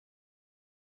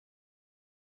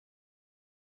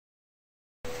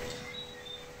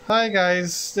Hi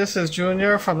guys, this is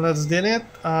Junior from Let's Din It,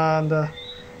 and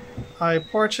I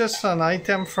purchased an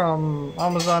item from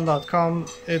Amazon.com.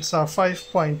 It's a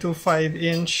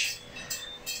 5.25-inch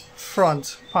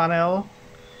front panel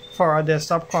for a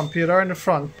desktop computer. In the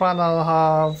front panel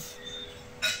have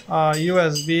a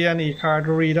USB and e-card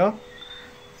reader,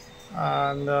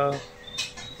 and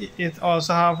it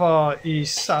also have a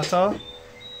E-Sata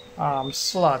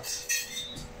slot.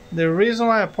 The reason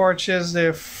why I purchased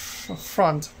the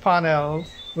front panel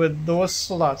with those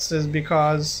slots is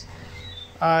because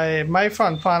my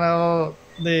front panel,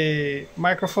 the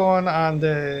microphone and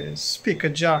the speaker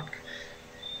jack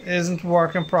isn't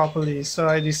working properly, so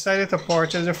I decided to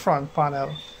purchase the front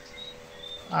panel,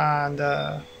 and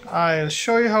I'll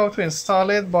show you how to install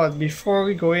it. But before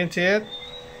we go into it,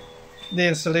 the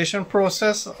installation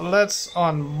process, let's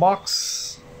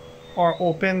unbox or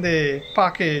open the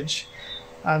package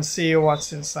and see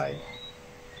what's inside.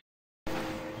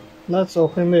 Let's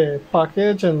open the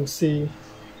package and see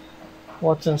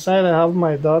what's inside. I have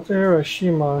my daughter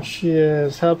Hiroshima. She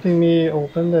is helping me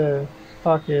open the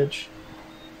package.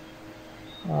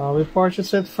 We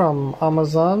purchased it from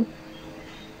Amazon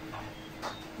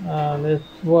and it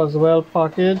was well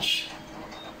packaged.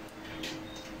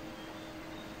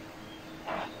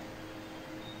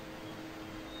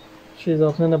 She's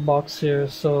opening the box here.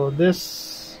 So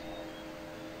this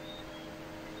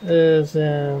is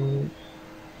in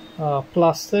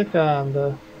plastic, and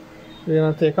we're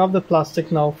gonna take off the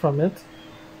plastic now from it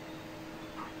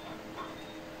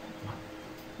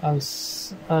and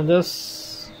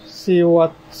just see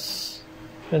what's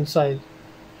inside.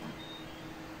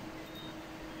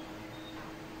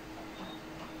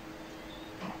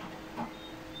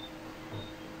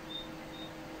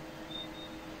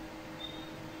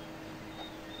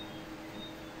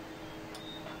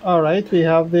 Alright, we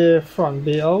have the front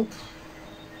bay out.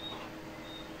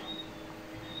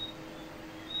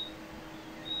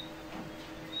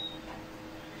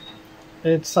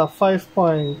 It's a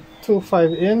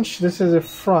 5.25 inch. This is the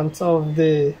front of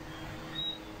the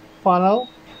panel,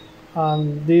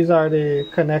 and these are the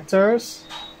connectors.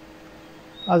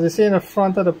 As you see in the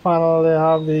front of the panel, they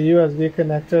have the USB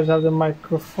connectors, have the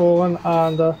microphone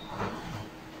and the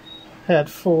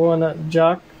headphone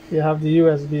jack. You have the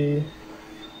USB.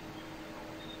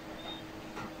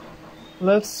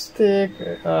 Let's take,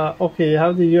 okay, you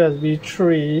have the USB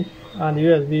 3 and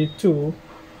USB 2.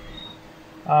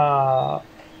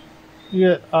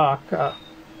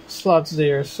 Slots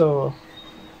there. So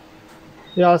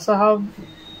we also have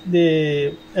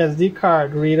the SD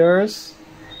card readers,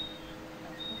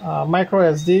 micro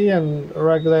SD and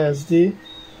regular SD.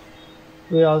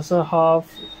 We also have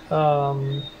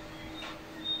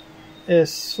a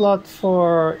slot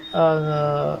for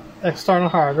an external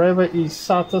hard drive, an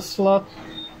E-Sata slot,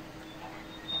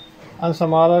 and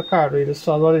some other card reader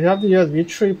slots. But we have the USB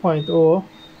 3.0.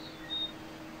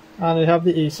 and we have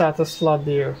the E-Sata slot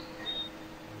there.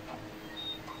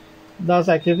 That's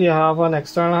like if you have an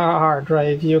external hard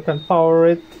drive, you can power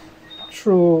it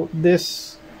through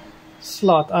this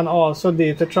slot and also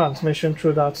data transmission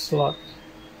through that slot.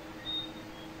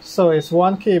 So it's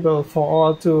one cable for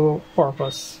all two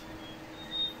purposes.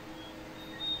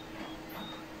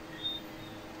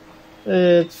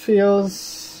 It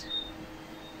feels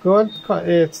good.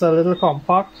 It's a little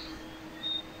compact.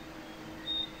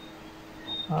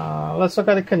 Let's look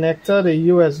at the connector, the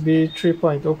USB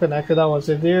 3.0 connector. That was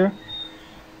it there.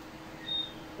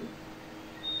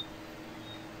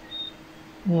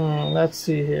 Let's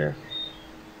see here.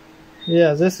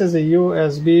 Yeah, this is a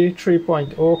USB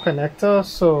 3.0 connector.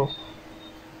 So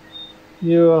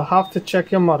you'll have to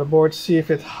check your motherboard, see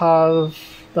if it has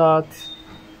that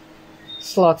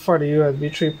slot for the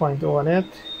USB 3.0 on it.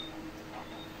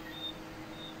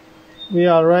 We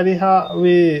already have,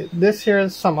 this here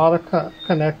is some other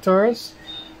connectors.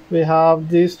 We have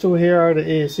these two here are the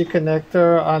AC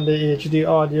connector and the HD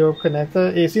audio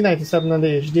connector, AC97 and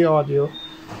the HD audio.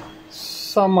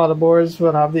 Some motherboards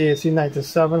will have the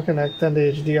AC97 connector and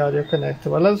the HD audio connector.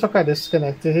 But let's look at this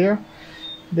connector here.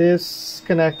 This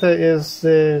connector is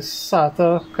the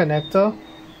SATA connector,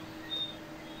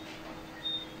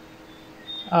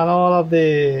 and all of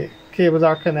the cables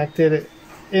are connected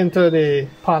into the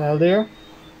panel there.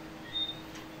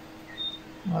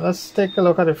 Now let's take a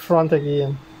look at the front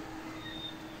again.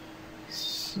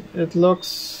 It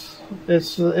looks,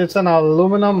 it's an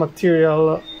aluminum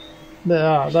material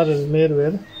that is made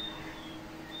with.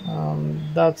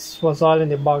 That's what's all in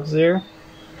the box there.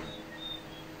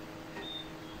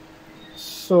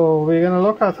 So we're gonna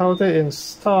look at how to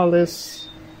install this.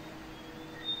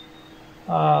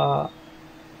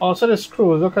 Also the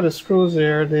screws, look at the screws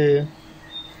there.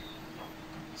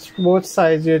 both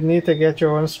sides you need to get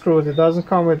your own screws. It doesn't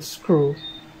come with screw,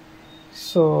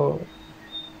 so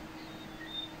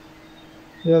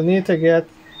you'll need to get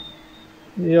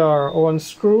your own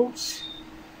screws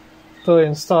to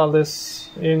install this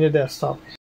in your desktop.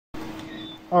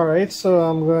 Alright, so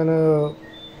I'm gonna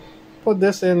put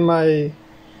this in my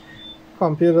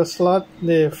computer slot,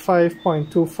 the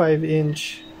 5.25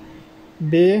 inch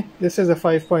bay. This is a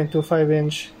 5.25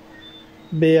 inch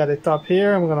bay at the top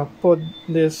here. I'm gonna put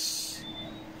this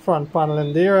front panel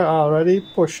in there. I already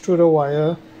pushed through the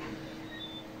wire.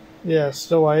 Yes,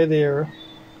 the wire there.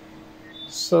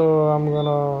 So I'm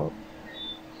gonna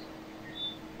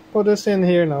put this in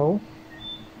here now.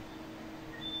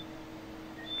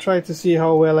 Try to see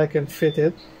how well I can fit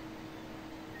it.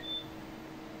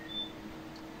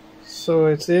 So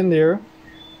it's in there.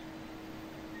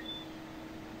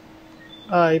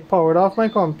 I powered off my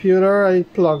computer. I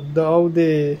plugged out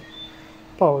the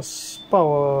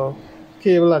power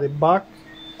cable at the back.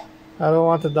 I don't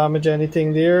want to damage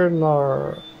anything there,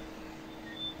 nor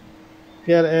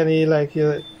get any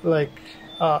an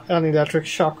electric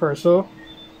shock or so.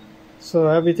 So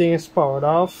everything is powered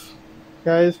off.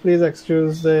 Guys, please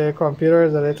excuse the computer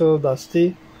is a little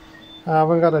dusty. I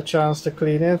haven't got a chance to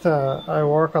clean it. I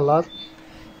work a lot.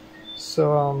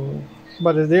 So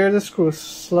but there the screw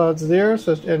slots there,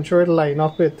 so ensure it line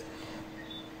up with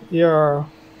your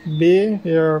bay,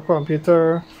 your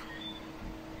computer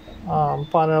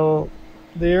panel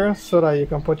there, so that you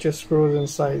can put your screws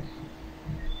inside.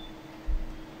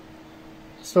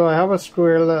 So I have a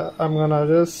screw here. I'm gonna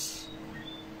just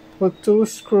put 2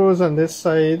 screws on this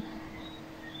side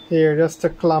here just to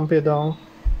clamp it down.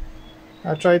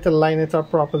 I try to line it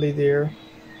up properly there.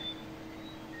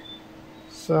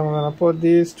 So I'm gonna put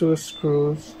these 2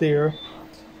 screws there.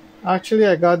 Actually,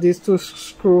 I got these 2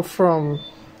 screws from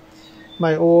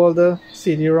my old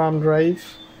CD-ROM drive.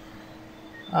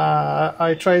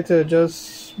 I try to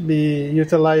just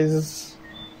utilize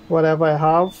whatever I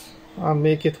have and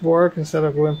make it work instead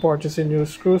of going purchasing new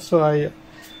screws. So I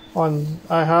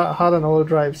had an old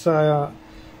drive, so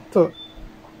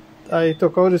I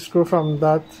took out the screw from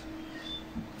that.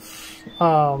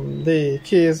 The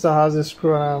case that has the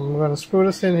screw, and I'm going to screw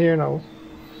this in here now.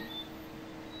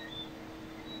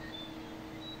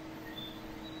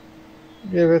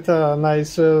 Give it a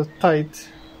nice tight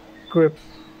grip.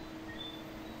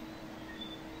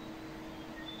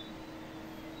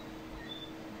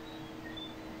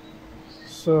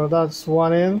 So that's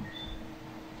one in,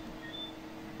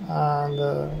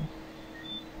 and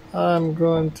I'm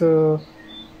going to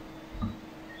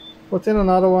put in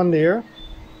another one there.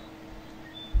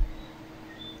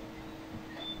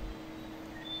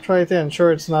 Try to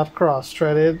ensure it's not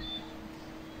cross-threaded.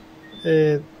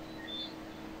 It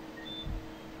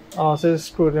also is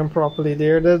screwed in properly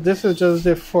there. This is just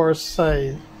the first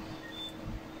side.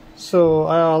 So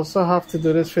I also have to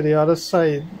do this for the other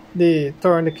side.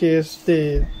 Turn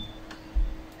the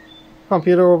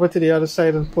computer over to the other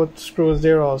side and put screws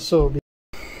there also.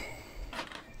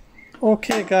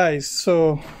 Okay guys,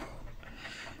 so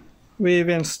we've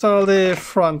installed the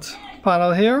front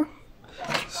panel here.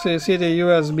 So you see the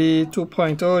USB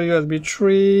 2.0, USB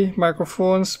 3,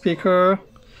 microphone, speaker.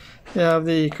 You have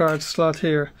the card slot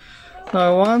here.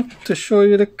 Now I want to show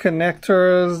you the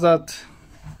connectors that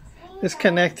is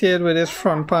connected with this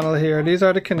front panel here. These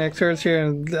are the connectors here,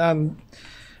 and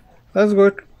let's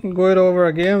go it over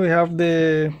again. We have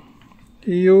the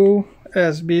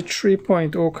USB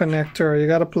 3.0 connector. You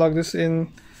gotta plug this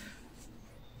in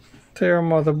to your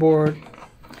motherboard.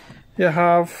 You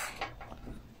have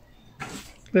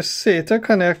the E-Sata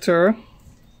connector,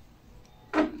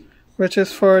 which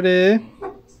is for the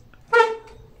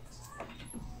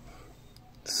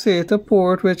E-Sata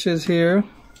port, which is here,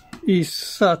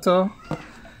 E-Sata.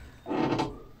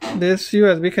 This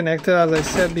USB connector, as I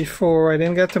said before, I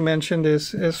didn't get to mention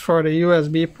this, is for the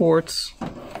USB ports.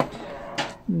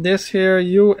 This here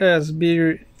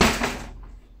USB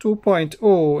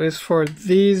 2.0 is for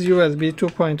these USB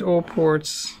 2.0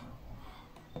 ports.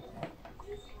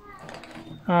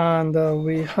 And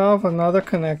we have another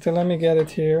connector. Let me get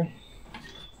it here.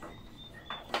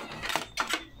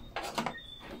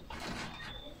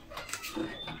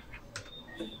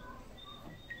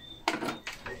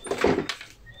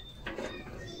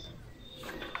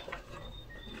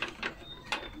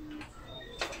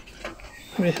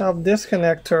 We have this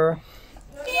connector.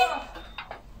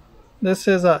 This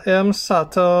is a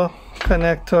E-Sata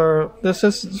connector. This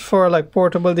is for like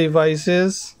portable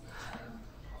devices,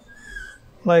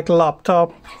 like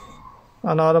laptop,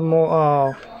 another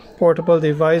more portable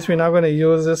device. We're not going to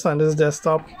use this on this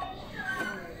desktop.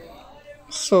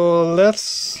 So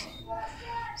let's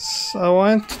Yes, I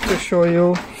want to show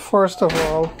you, first of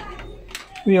all,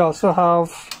 we also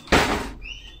have,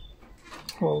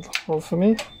 hold for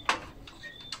me.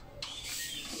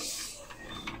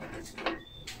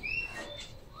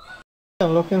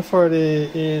 I'm looking for the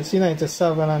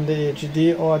AC97 and the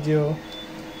HD audio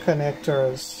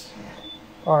connectors.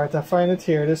 Alright, I find it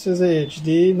here. This is the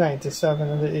HD97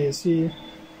 and the AC,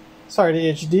 sorry,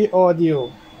 the HD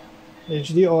audio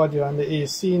and the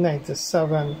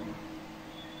AC97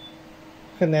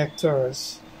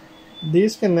 connectors.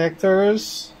 These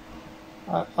connectors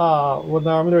would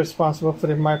normally be responsible for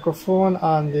the microphone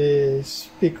and the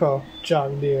speaker jack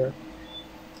there.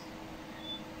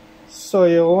 So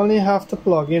you only have to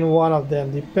plug in one of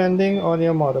them depending on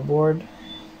your motherboard.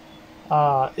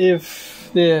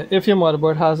 If your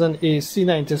motherboard has an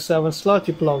AC97 slot,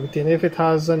 you plug it in. If it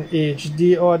has an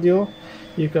HD audio,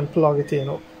 you can plug it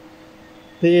in.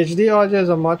 The HD audio is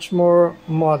a much more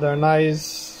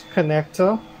modernized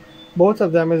connector. Both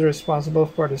of them is responsible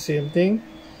for the same thing.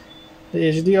 The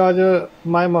HD audio,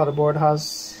 my motherboard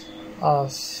has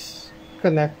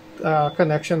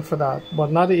connection for that, but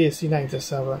not the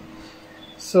AC97.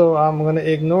 So I'm going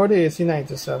to ignore the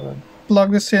AC97.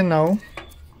 Plug this in now.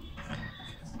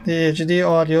 The HD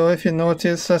audio, if you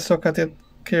notice, let's look at it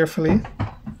carefully.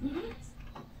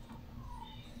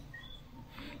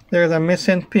 There's a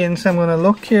missing pin, so I'm going to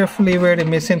look carefully where the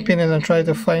missing pin is and try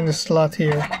to find the slot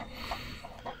here.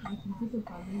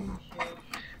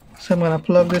 So I'm going to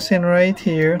plug this in right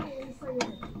here.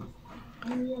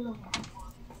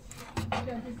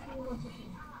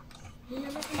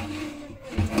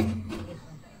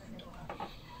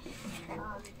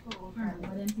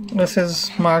 This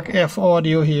is Mark F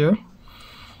audio here,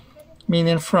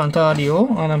 meaning front audio,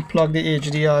 and I'm plugged the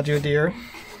HD audio there.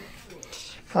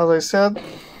 As I said,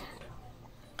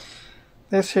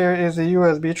 this here is a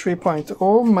USB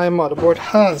 3.0. My motherboard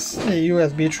has a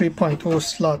USB 3.0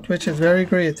 slot, which is very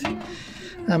great.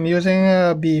 I'm using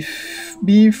a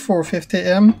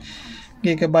B450M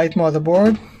gigabyte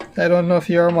motherboard. I don't know if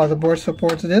your motherboard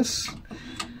supports this,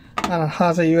 and it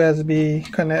has a USB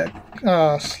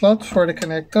slot for the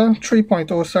connector.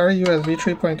 3.0, sorry, USB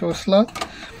 3.0 slot.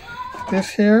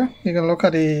 This here, you can look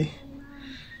at the,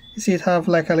 you see it have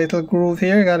like a little groove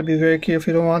here. You gotta be very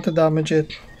careful, you don't want to damage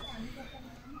it.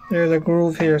 There's a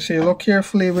groove here, so you look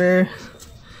carefully where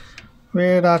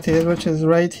that is, which is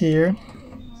right here.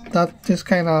 That this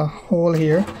kind of hole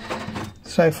here.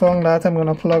 So I found that. I'm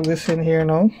gonna plug this in here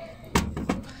now.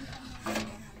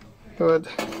 Good.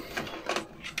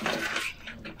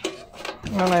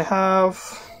 And I have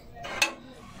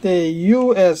the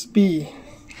USB.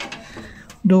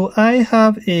 Do I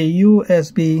have a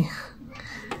USB?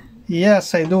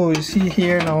 Yes, I do. You see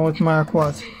here now it mark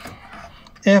what?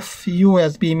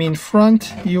 FUSB mean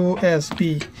front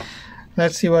USB.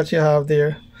 Let's see what you have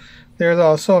there. There's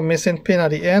also a missing pin at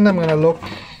the end. I'm gonna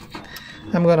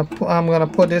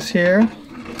put this here.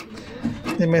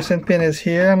 The missing pin is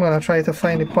here. I'm gonna try to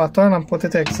find the pattern and put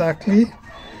it exactly,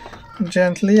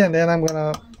 gently, and then I'm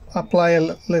gonna apply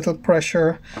a little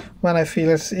pressure when I feel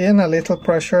it's in. A little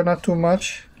pressure, not too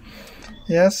much.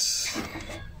 Yes,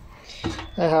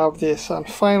 I have this. And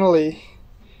finally,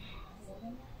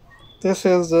 this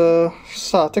is the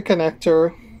SATA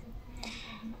connector.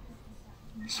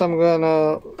 So I'm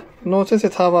gonna notice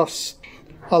it have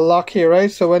a lock here,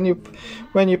 right? So when you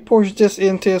push this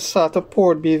into a SATA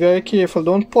port, be very careful.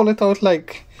 Don't pull it out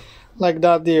like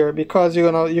that there, because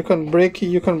you can break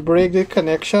the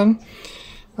connection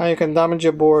and you can damage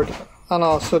your board and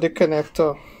also the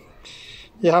connector.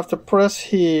 You have to press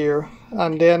here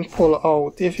and then pull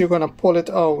out if you're gonna pull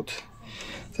it out.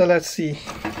 So let's see.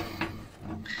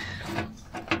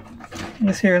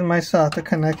 This here is my SATA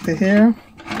connector here.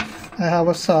 I have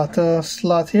a SATA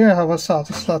slot here. I have a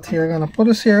SATA slot here. I'm gonna put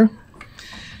this here.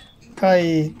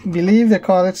 I believe they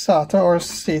call it SATA or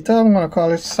SATA. I'm gonna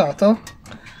call it SATA.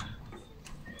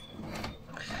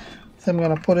 So I'm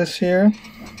gonna put this here.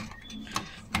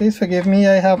 Please forgive me,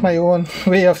 I have my own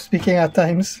way of speaking at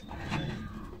times.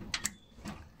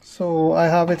 So I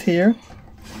have it here.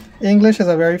 English is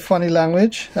a very funny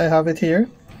language. I have it here.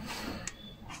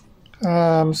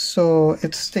 So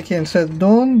it's sticking. So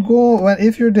don't go,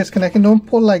 if you're disconnecting, don't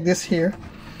pull like this here.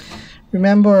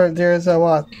 Remember, there's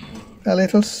a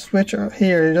little switch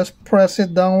here. You just press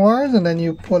it downwards and then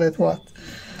you pull it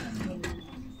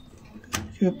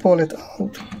you pull it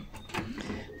out.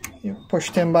 You push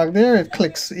them back there, it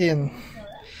clicks in.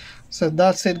 So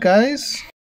that's it, guys.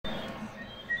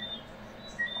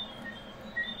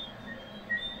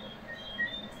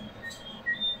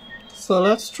 So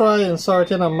let's try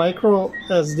inserting a micro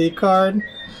SD card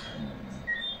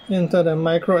into the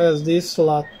micro SD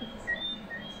slot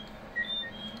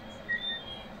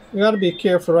you gotta be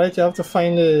careful, right? You have to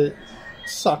find the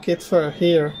socket for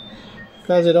here,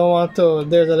 because you don't want to,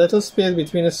 there's a little space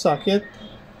between the socket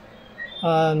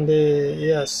and the,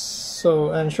 yes,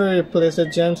 so ensure you place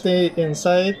it gently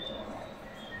inside.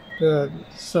 Good.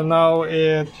 So now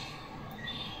it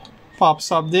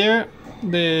pops up there.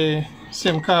 The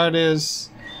SIM card is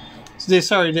the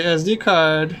SD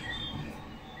card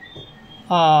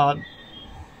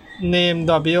name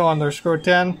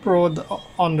W_10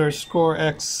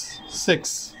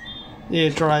 Pro_X6 A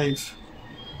drive.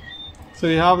 So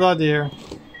we have that there.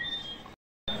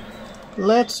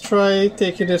 Let's try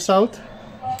taking this out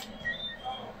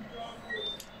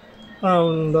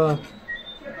and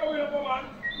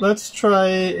let's try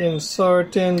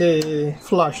inserting the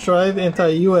flash drive into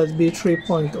a USB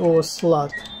 3.0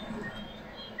 slot.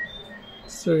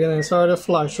 So we're gonna insert a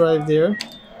flash drive there.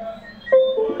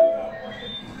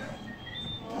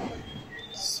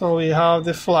 So we have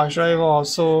the flash drive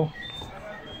also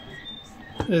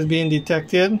is being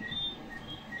detected,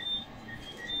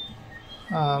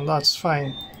 and that's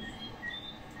fine.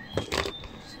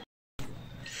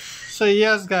 So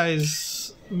yes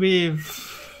guys, we've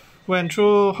went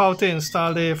through how to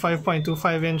install the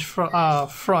 5.25 inch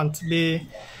front bay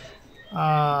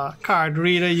card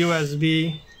reader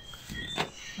USB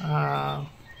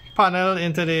panel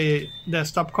into the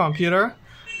desktop computer,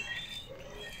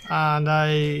 and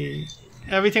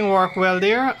everything worked well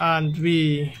there, and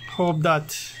we hope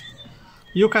that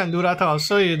you can do that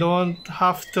also. You don't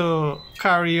have to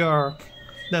carry your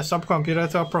desktop computer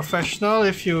to a professional.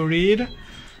 If you read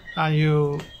and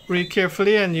you read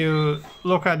carefully and you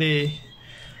look at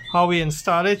how we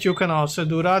install it, you can also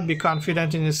do that. Be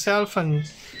confident in yourself, and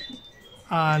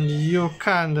you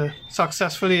can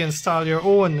successfully install your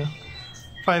own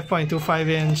 5.25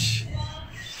 inch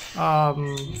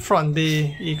front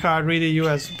bay e-card reader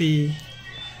USB.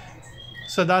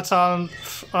 So that's all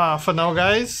for now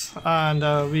guys, and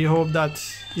we hope that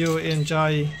you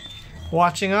enjoy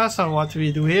watching us and what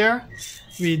we do here.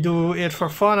 We do it for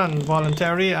fun and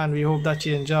voluntary, and we hope that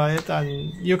you enjoy it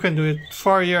and you can do it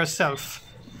for yourself.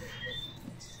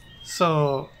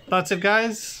 So that's it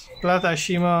guys. Like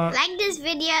this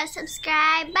video,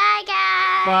 subscribe. Bye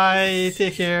guys. Bye,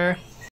 take care.